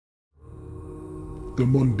The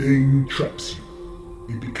mundane traps you.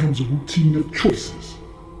 It becomes a routine of choices,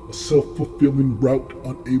 a self-fulfilling route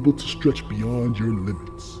unable to stretch beyond your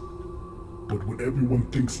limits. But when everyone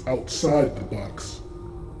thinks outside the box,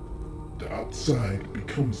 the outside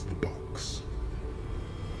becomes the box.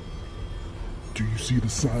 Do you see the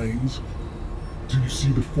signs? Do you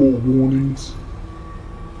see the forewarnings?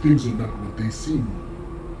 Things are not what they seem.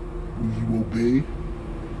 Will you obey?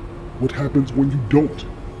 What happens when you don't?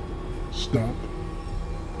 Stop.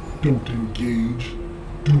 Don't engage.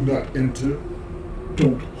 Do not enter.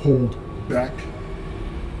 Don't hold back.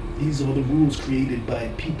 These are the rules created by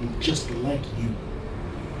people just like you.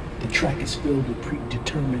 The track is filled with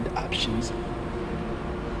predetermined options.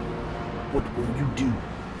 What will you do?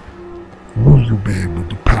 Will you be able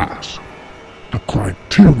to pass the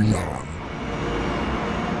Criterion?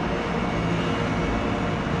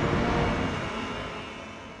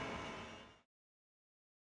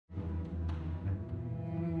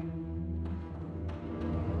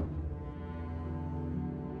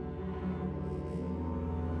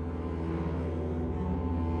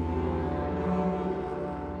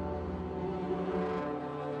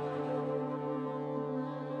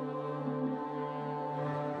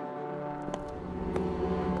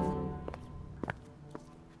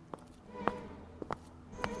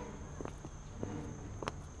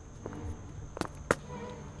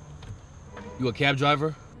 You a cab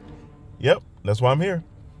driver? Yep, that's why I'm here.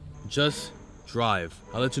 Just drive.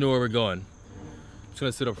 I'll let you know where we're going. I'm just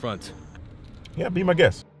gonna sit up front. Yeah, be my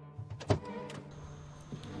guest.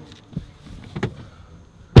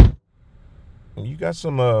 You got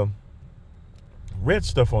some red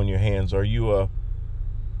stuff on your hands. Are you a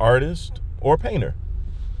artist or a painter?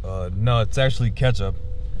 No, it's actually ketchup.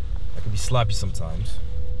 I can be sloppy sometimes.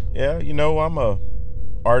 Yeah, you know, I'm a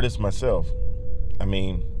artist myself. I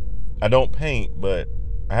mean, I don't paint, but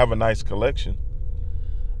I have a nice collection.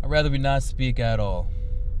 I'd rather we not speak at all.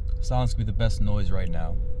 Silence could be the best noise right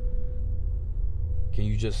now. Can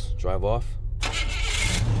you just drive off?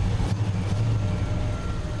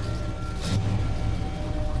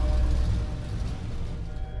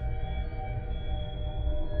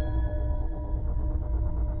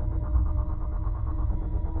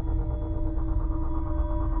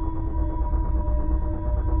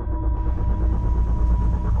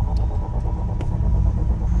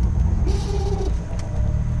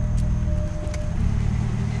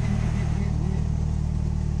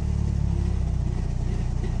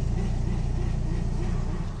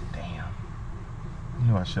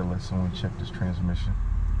 I should let someone check this transmission.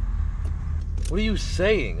 What are you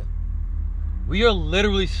saying? We are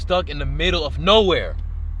literally stuck in the middle of nowhere.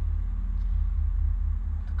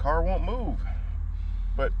 The car won't move.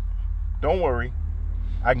 But don't worry.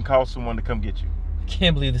 I can call someone to come get you. I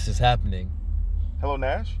can't believe this is happening. Hello,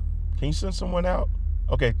 Nash? Can you send someone out?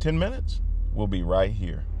 Okay, 10 minutes? We'll be right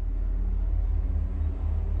here.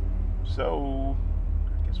 So,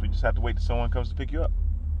 I guess we just have to wait till someone comes to pick you up.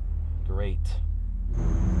 Great.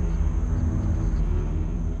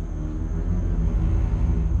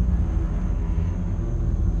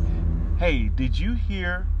 Hey, did you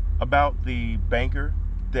hear about the banker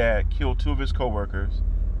that killed 2 of his coworkers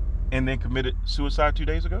and then committed suicide 2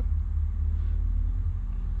 days ago?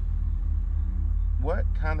 What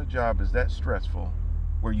kind of job is that stressful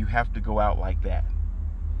where you have to go out like that?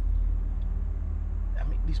 I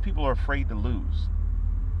mean, these people are afraid to lose.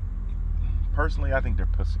 Personally, I think they're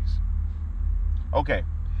pussies. Okay,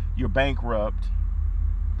 you're bankrupt,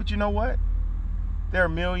 but you know what? There are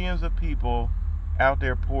millions of people out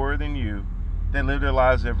there poorer than you that live their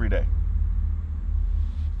lives every day.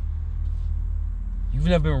 You've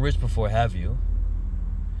never been rich before, have you?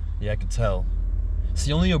 Yeah, I can tell.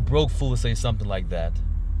 See, only a broke fool would say something like that.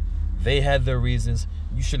 They had their reasons.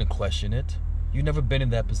 You shouldn't question it. You've never been in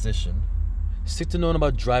that position. Stick to knowing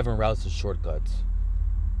about driving routes and shortcuts.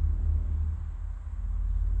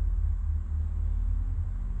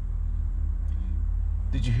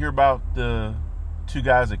 Did you hear about the 2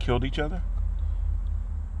 guys that killed each other?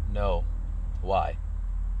 No. Why?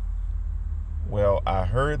 Well, I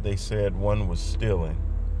heard they said one was stealing.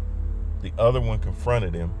 The other one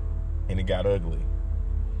confronted him, and it got ugly.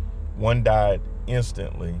 One died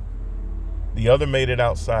instantly. The other made it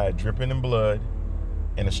outside, dripping in blood,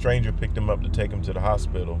 and a stranger picked him up to take him to the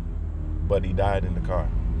hospital, but he died in the car.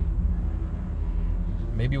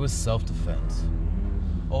 Maybe it was self-defense.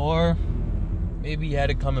 Or maybe he had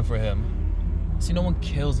it coming for him. See, no one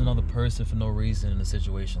kills another person for no reason in a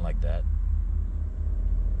situation like that.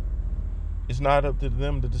 It's not up to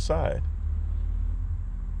them to decide.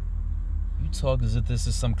 You talk as if this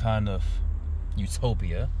is some kind of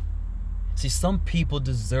utopia. See, some people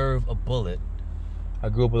deserve a bullet, I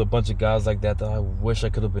grew up with a bunch of guys like that I wish I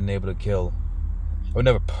could have been able to kill. I would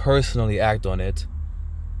never personally act on it.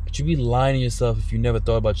 But you'd be lying to yourself if you never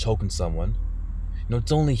thought about choking someone. You know,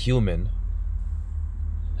 it's only human.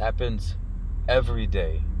 It happens every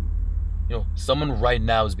day. You know, someone right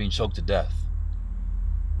now is being choked to death.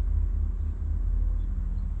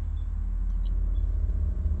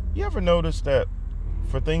 You ever notice that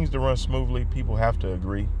for things to run smoothly, people have to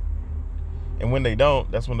agree? And when they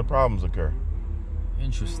don't, that's when the problems occur.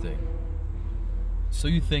 Interesting. So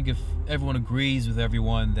you think if everyone agrees with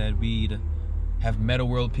everyone that we'd have meta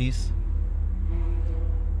world peace?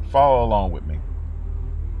 Follow along with me.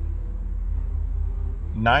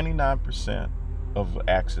 99% of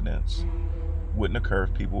accidents wouldn't occur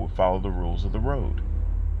if people would follow the rules of the road.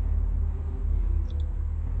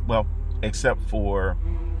 Well, except for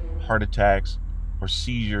heart attacks or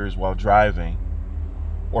seizures while driving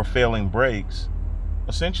or failing brakes,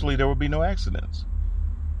 essentially there would be no accidents.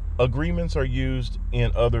 Agreements are used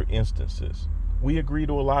in other instances. We agree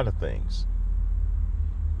to a lot of things.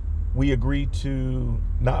 We agree to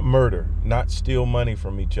not murder, not steal money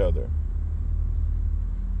from each other.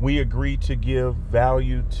 We agree to give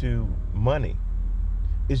value to money.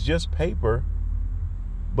 It's just paper,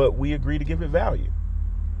 but we agree to give it value.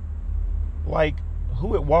 Like,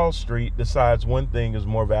 who at Wall Street decides one thing is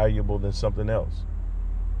more valuable than something else?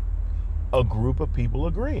 A group of people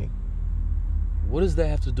agreeing. What does that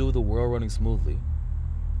have to do with the world running smoothly?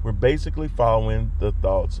 We're basically following the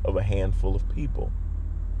thoughts of a handful of people.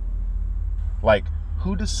 Like,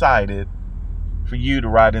 who decided for you to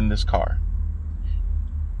ride in this car?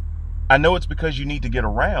 I know it's because you need to get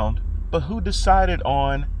around, but who decided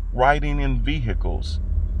on riding in vehicles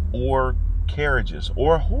or carriages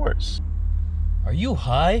or a horse? Are you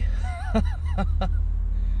high?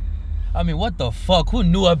 I mean, what the fuck? Who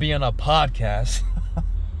knew I'd be on a podcast?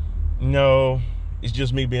 No, it's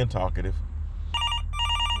just me being talkative.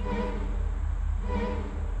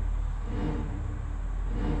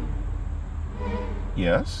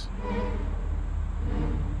 Yes?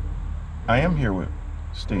 I am here with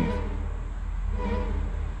Steve.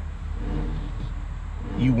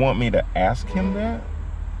 You want me to ask him that?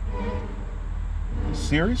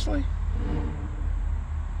 Seriously?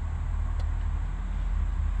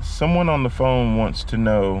 Someone on the phone wants to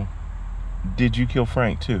know, did you kill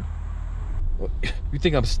Frank too? What, you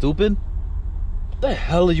think I'm stupid? What the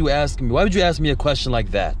hell are you asking me? Why would you ask me a question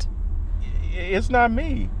like that? It's not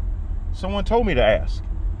me. Someone told me to ask.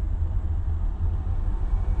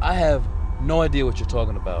 I have no idea what you're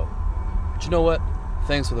talking about. But you know what?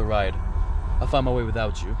 Thanks for the ride. I'll find my way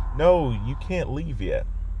without you. No, you can't leave yet.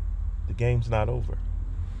 The game's not over.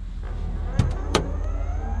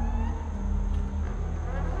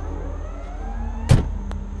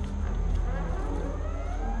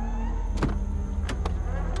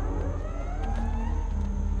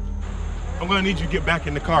 I'm gonna need you to get back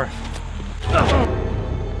in the car.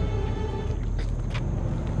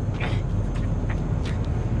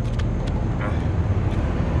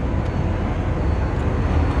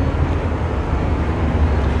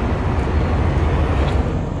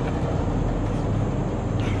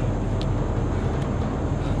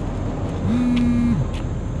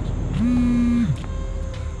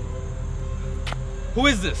 Who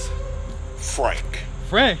is this? Frank.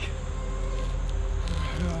 Frank?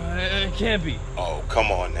 It can't be. Oh,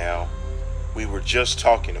 come on now. We were just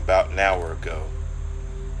talking about an hour ago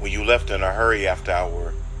when you left in a hurry after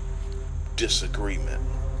our disagreement.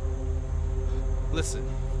 Listen,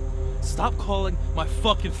 stop calling my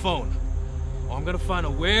fucking phone, or I'm gonna find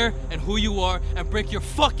out where and who you are and break your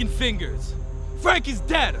fucking fingers. Frank is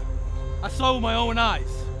dead. I saw it with my own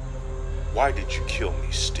eyes. Why did you kill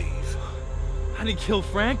me, Steve? I didn't kill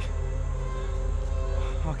Frank.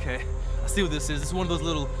 Okay, I see what this is. It's one of those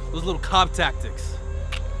little cop tactics.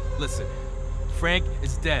 Listen, Frank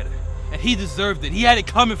is dead, and he deserved it. He had it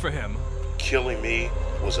coming for him. Killing me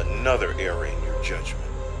was another error in your judgment.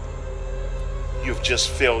 You've just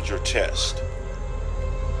failed your test.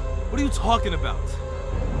 What are you talking about?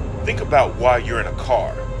 Think about why you're in a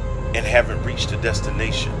car and haven't reached a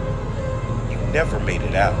destination. You never made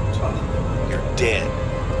it out. You're dead.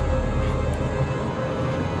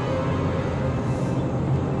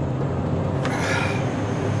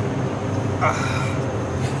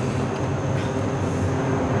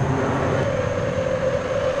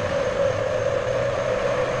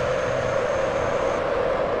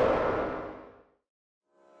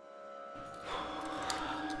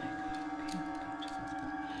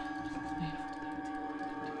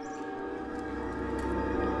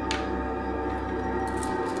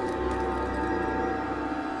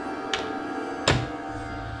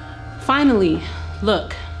 Finally,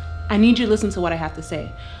 Look, I need you to listen to what I have to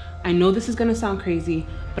say. I know this is gonna sound crazy,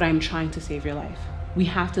 but I'm trying to save your life. We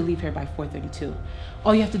have to leave here by 4:32.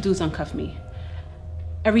 All you have to do is uncuff me.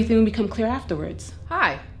 Everything will become clear afterwards.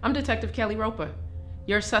 Hi, I'm Detective Kelly Roper.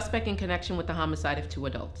 You're a suspect in connection with the homicide of 2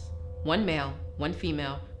 adults. 1 male, 1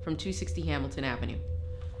 female, from 260 Hamilton Avenue.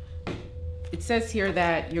 It says here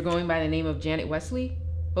that you're going by the name of Janet Wesley,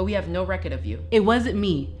 but we have no record of you. It wasn't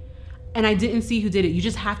me, and I didn't see who did it. You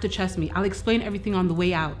just have to trust me. I'll explain everything on the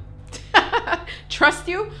way out. Trust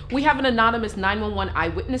you? We have an anonymous 911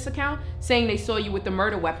 eyewitness account saying they saw you with the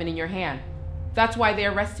murder weapon in your hand. That's why they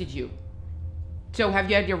arrested you. So have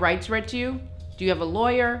you had your rights read to you? Do you have a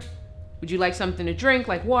lawyer? Would you like something to drink,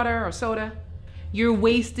 like water or soda? You're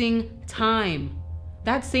wasting time.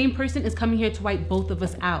 That same person is coming here to wipe both of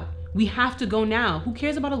us out. We have to go now. Who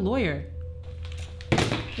cares about a lawyer?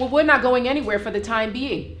 Well, we're not going anywhere for the time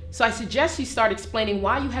being. So I suggest you start explaining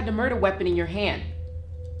why you had the murder weapon in your hand.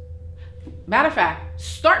 Matter of fact,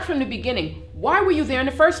 start from the beginning. Why were you there in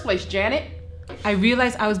the first place, Janet? I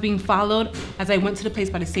realized I was being followed as I went to the place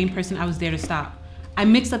by the same person I was there to stop. I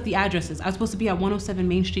mixed up the addresses. I was supposed to be at 107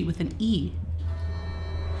 Main Street with an E.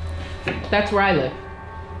 That's where I live.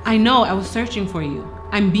 I know, I was searching for you.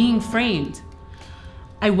 I'm being framed.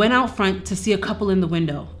 I went out front to see a couple in the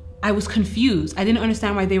window. I was confused. I didn't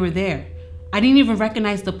understand why they were there. I didn't even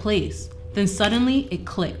recognize the place. Then suddenly it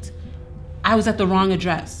clicked. I was at the wrong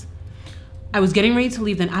address. I was getting ready to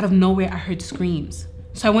leave, then out of nowhere I heard screams.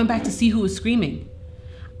 So I went back to see who was screaming.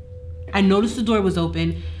 I noticed the door was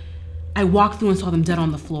open. I walked through and saw them dead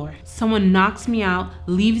on the floor. Someone knocks me out,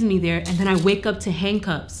 leaves me there, and then I wake up to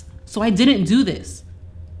handcuffs. So I didn't do this.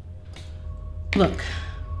 Look,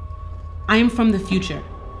 I am from the future.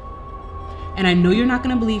 And I know you're not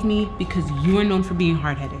gonna believe me because you are known for being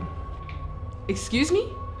hard-headed. Excuse me?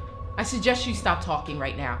 I suggest you stop talking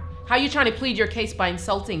right now. How are you trying to plead your case by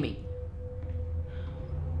insulting me?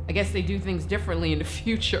 I guess they do things differently in the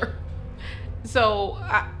future. So,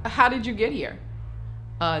 how did you get here?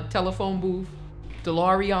 Telephone booth,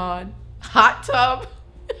 DeLorean, hot tub?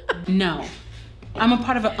 No. I'm a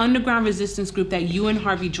part of an underground resistance group that you and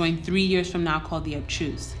Harvey joined 3 years from now called the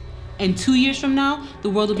Obtruse. And 2 years from now, the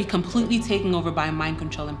world will be completely taken over by a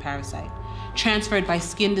mind-controlling parasite, transferred by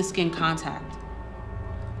skin-to-skin contact.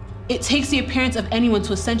 It takes the appearance of anyone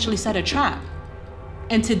to essentially set a trap.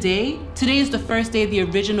 And today is the first day the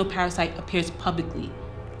original parasite appears publicly.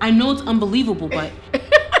 I know it's unbelievable, but...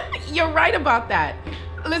 You're right about that.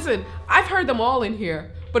 Listen, I've heard them all in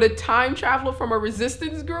here, but a time traveler from a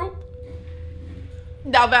resistance group?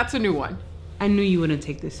 Now that's a new one. I knew you wouldn't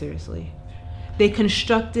take this seriously. They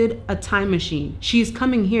constructed a time machine. She's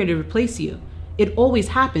coming here to replace you. It always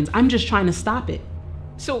happens. I'm just trying to stop it.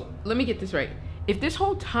 So, let me get this right. If this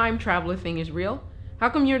whole time traveler thing is real, how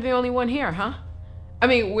come you're the only one here, huh? I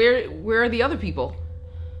mean, where are the other people?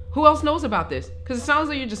 Who else knows about this? Because it sounds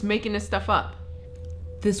like you're just making this stuff up.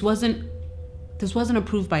 This wasn't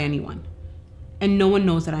approved by anyone. And no one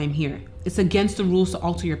knows that I am here. It's against the rules to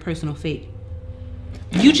alter your personal fate.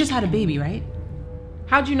 You just had a baby, right?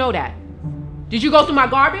 How'd you know that? Did you go through my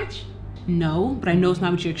garbage? No, but I know it's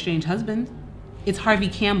not with your estranged husband. It's Harvey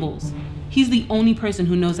Campbell's. He's the only person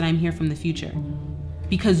who knows that I'm here from the future.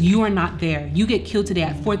 Because you are not there. You get killed today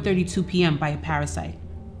at 4:32 p.m. by a parasite.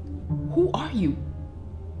 Who are you?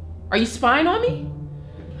 Are you spying on me?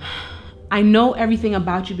 I know everything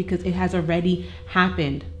about you because it has already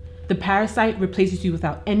happened. The parasite replaces you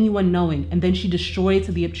without anyone knowing, and then she destroys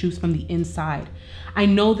the Obtruse from the inside. I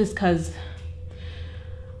know this because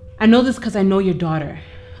I know your daughter.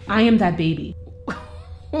 I am that baby.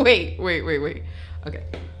 Wait. Okay.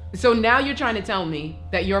 So now you're trying to tell me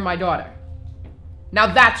that you're my daughter. Now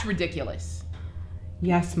that's ridiculous.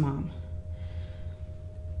 Yes, Mom.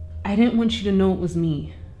 I didn't want you to know it was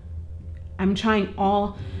me. I'm trying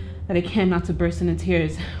all that I can not to burst into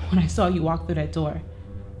tears when I saw you walk through that door.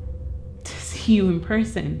 To see you in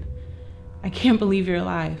person. I can't believe you're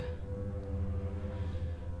alive.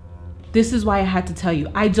 This is why I had to tell you,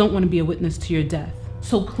 I don't want to be a witness to your death.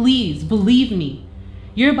 So please, believe me.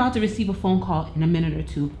 You're about to receive a phone call in a minute or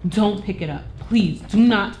two. Don't pick it up. Please, do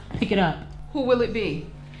not pick it up. Who will it be?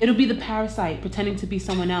 It'll be the parasite pretending to be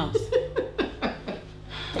someone else.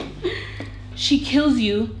 She kills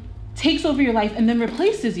you, takes over your life, and then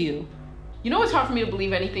replaces you. You know it's hard for me to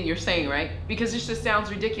believe anything you're saying, right? Because this just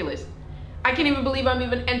sounds ridiculous. I can't even believe I'm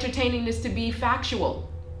even entertaining this to be factual.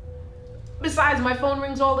 Besides, my phone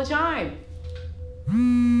rings all the time.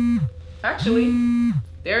 Actually,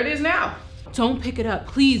 there it is now. Don't pick it up,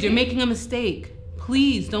 please. You're making a mistake.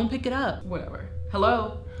 Please, don't pick it up. Whatever.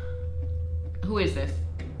 Hello? Who is this?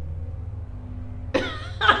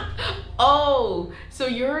 Oh, so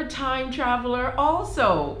you're a time traveler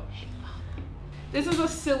also. This is a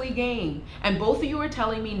silly game, and both of you are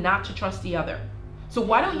telling me not to trust the other. So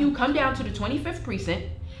why don't you come down to the 25th precinct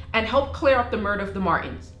and help clear up the murder of the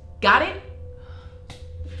Martins? Got it?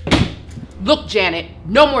 Look, Janet,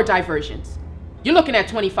 no more diversions. You're looking at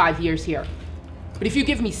 25 years here. But if you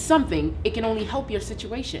give me something, it can only help your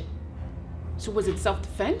situation. So was it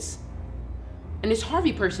self-defense? And this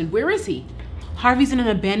Harvey person, where is he? Harvey's in an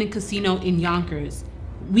abandoned casino in Yonkers.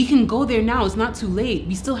 We can go there now, it's not too late.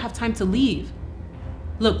 We still have time to leave.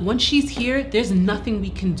 Look, once she's here, there's nothing we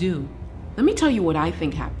can do. Let me tell you what I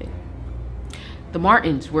think happened. The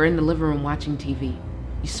Martins were in the living room watching TV.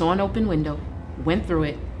 You saw an open window, went through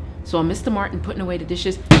it, saw Mr. Martin putting away the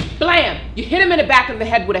dishes. Blam! You hit him in the back of the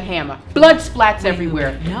head with a hammer. Blood splats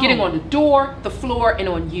everywhere, getting on the door, the floor, and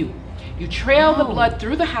on you. You trail the blood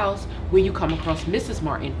through the house where you come across Mrs.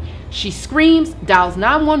 Martin. She screams, dials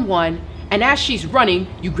 911, and as she's running,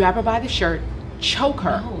 you grab her by the shirt, choke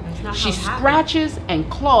her. No, that's not she how it scratches and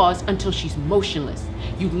claws until she's motionless.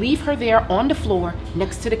 You leave her there on the floor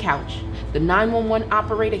next to the couch. The 911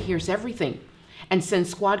 operator hears everything and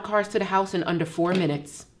sends squad cars to the house in under 4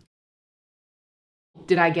 minutes.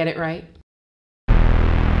 Did I get it right?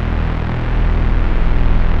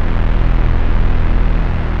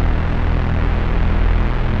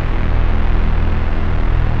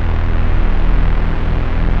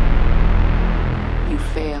 You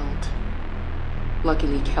failed.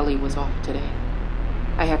 Luckily, Kelly was off today.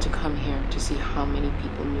 I had to come here to see how many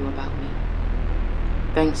people knew about me.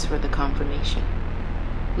 Thanks for the confirmation.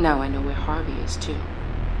 Now I know where Harvey is too.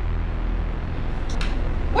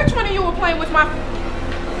 Which one of you were playing with my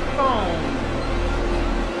phone?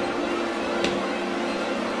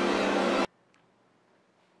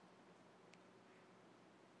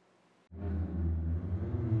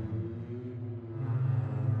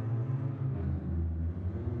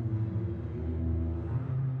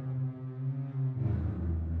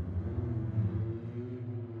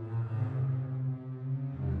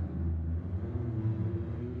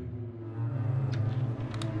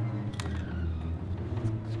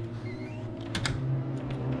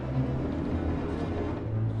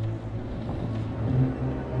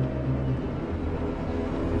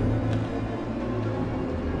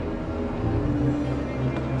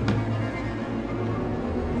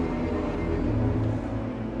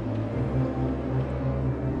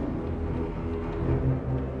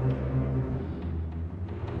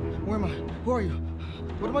 Where am I? Who are you?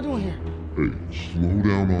 What am I doing here? Hey, slow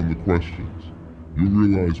down on the questions. You'll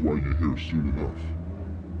realize why you're here soon enough.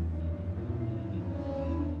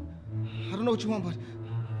 I don't know what you want, but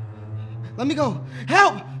let me go.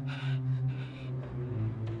 Help!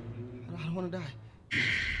 I don't want to die.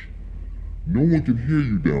 No one can hear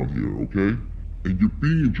you down here, okay? And you're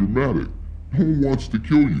being dramatic. No one wants to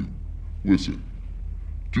kill you. Listen,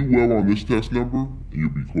 do well on this test number, and you'll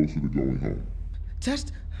be closer to going home.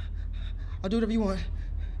 Test? I'll do whatever you want.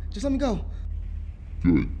 Just let me go.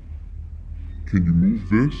 Good. Can you move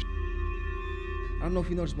this? I don't know if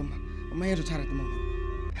you noticed, but my hands are tied at the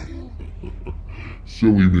moment.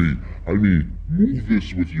 Silly me. I mean, move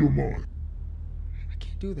this with your mind. I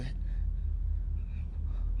can't do that.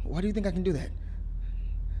 Why do you think I can do that?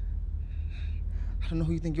 I don't know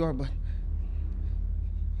who you think you are, but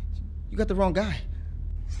you got the wrong guy.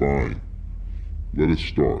 Fine. Let us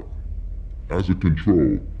start. As a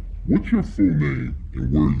control, what's your full name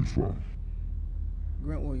and where are you from?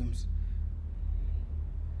 Grant Williams.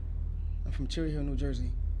 I'm from Cherry Hill, New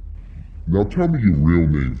Jersey. Now tell me your real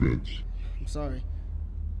name, Vince. I'm sorry.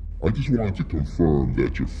 I just wanted to confirm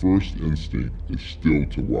that your first instinct is still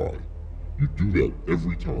to lie. You do that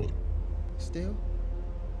every time. Still?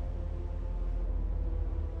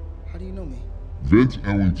 How do you know me? Vince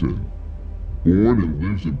Ellington, born and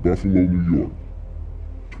lives in Buffalo, New York.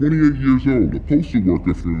 28 years old, a postal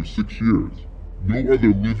worker for 6 years. No other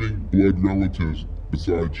living blood relatives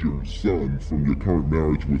besides your son from your current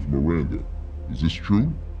marriage with Miranda. Is this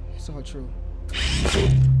true? It's all true.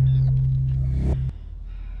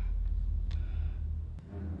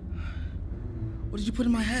 What did you put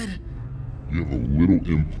in my head? You have a little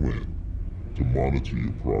implant to monitor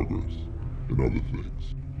your progress and other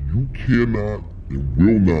things. You cannot and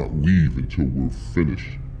will not leave until we're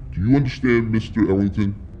finished. Do you understand, Mr.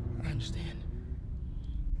 Ellington? I understand.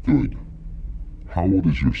 Good. How old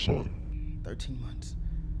is your son? 13 months.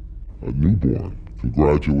 A newborn.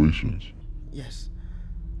 Congratulations. Yes.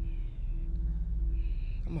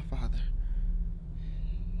 I'm a father.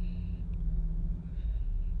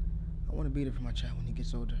 I want to be there for my child when he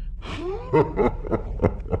gets older.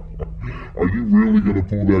 Are you really gonna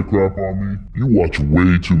pull that crap on me? You watch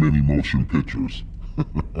way too many motion pictures.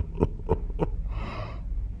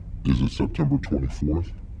 Is it September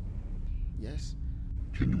 24th? Yes?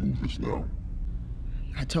 Can you move this now?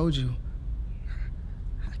 I told you.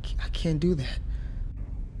 I can't do that.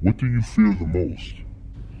 What do you fear the most?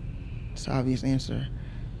 It's the obvious answer.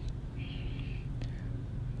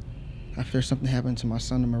 I fear something happened to my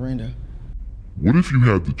son and Miranda. What if you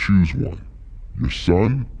had to choose one? Your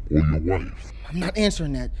son or your wife? I'm not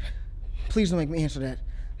answering that. Please don't make me answer that.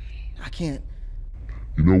 I can't.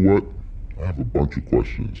 You know what? I have a bunch of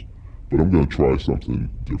questions, but I'm gonna try something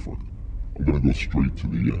different. I'm gonna go straight to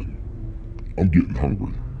the end. I'm getting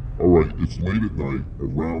hungry. Alright, it's late at night,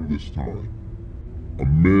 around this time. A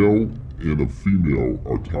male and a female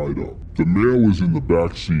are tied up. The male is in the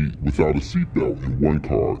back seat without a seatbelt in one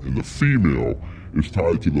car, and the female is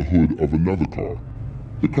tied to the hood of another car.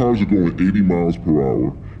 The cars are going 80 miles per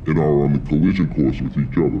hour and are on the collision course with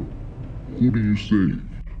each other. Who do you save?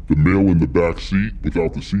 The male in the back seat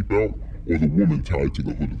without the seatbelt, or the woman tied to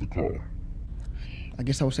the hood of the car? I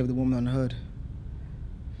guess I would save the woman on the hood.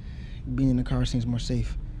 Being in the car seems more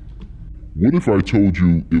safe. What if I told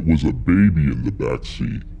you it was a baby in the back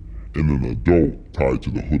seat and an adult tied to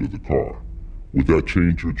the hood of the car? Would that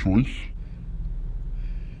change your choice?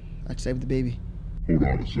 I'd save the baby. Hold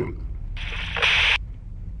on a second.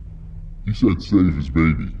 He said save his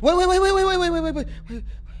baby. Wait.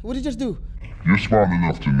 What did you just do? You're smart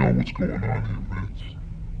enough to know what's going on here, Vince.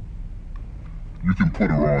 You can put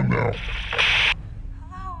her on now.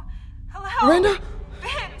 Hello? Miranda?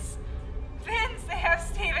 Vince, they have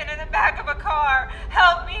Steven in the back of a car.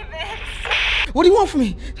 Help me, Vince. What do you want from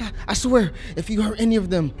me? I swear, if you hurt any of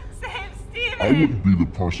them. Save Steven. I wouldn't be the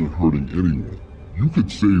person hurting anyone. You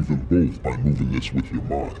could save them both by moving this with your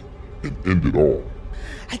mind and end it all.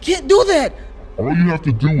 I can't do that! All you have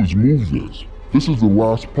to do is move this. This is the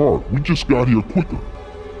last part. We just got here quicker.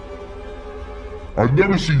 I've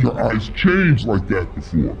never seen your eyes change like that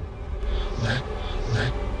before. Let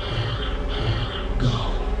go.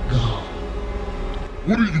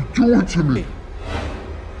 What are you doing to me?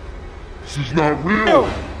 This is not real.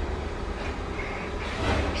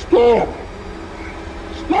 Stop!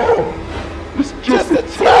 It's just a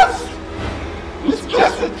test! It's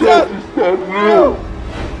just a test! It's not real!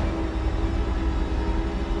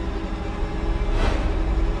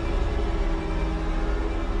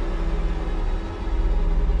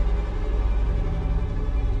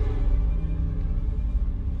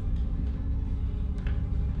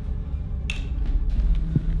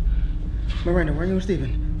 Miranda, where are you and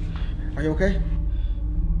Steven? Are you okay?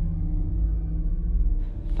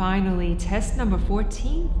 Finally, test number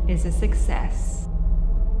 14 is a success.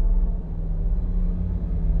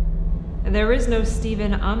 There is no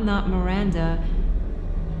Steven, I'm not Miranda,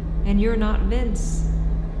 and you're not Vince.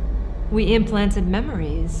 We implanted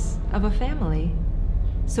memories of a family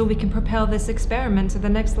so we can propel this experiment to the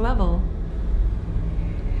next level.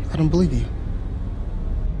 I don't believe you.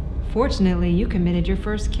 Fortunately, you committed your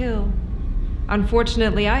first kill.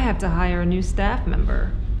 Unfortunately, I have to hire a new staff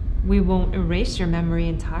member. We won't erase your memory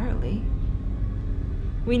entirely.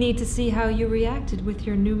 We need to see how you reacted with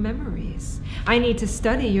your new memories. I need to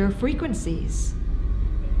study your frequencies.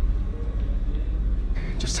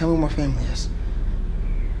 Just tell me where my family is.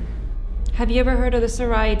 Have you ever heard of the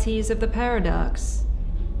Sorieties of the Paradox?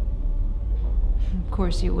 Of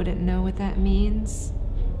course you wouldn't know what that means.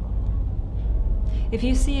 If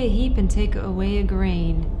you see a heap and take away a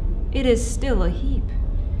grain, it is still a heap.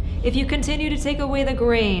 If you continue to take away the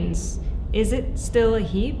grains, is it still a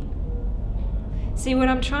heap? See, what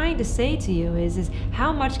I'm trying to say to you is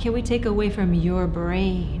how much can we take away from your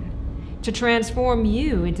brain to transform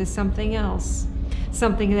you into something else,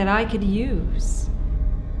 something that I could use?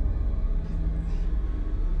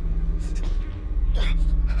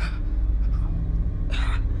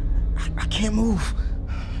 I can't move.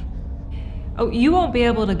 Oh, you won't be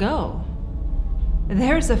able to go.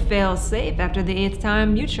 There's a fail-safe after the 8th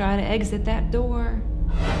time you try to exit that door.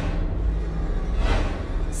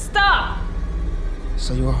 Stop!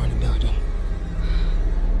 So you are in the building.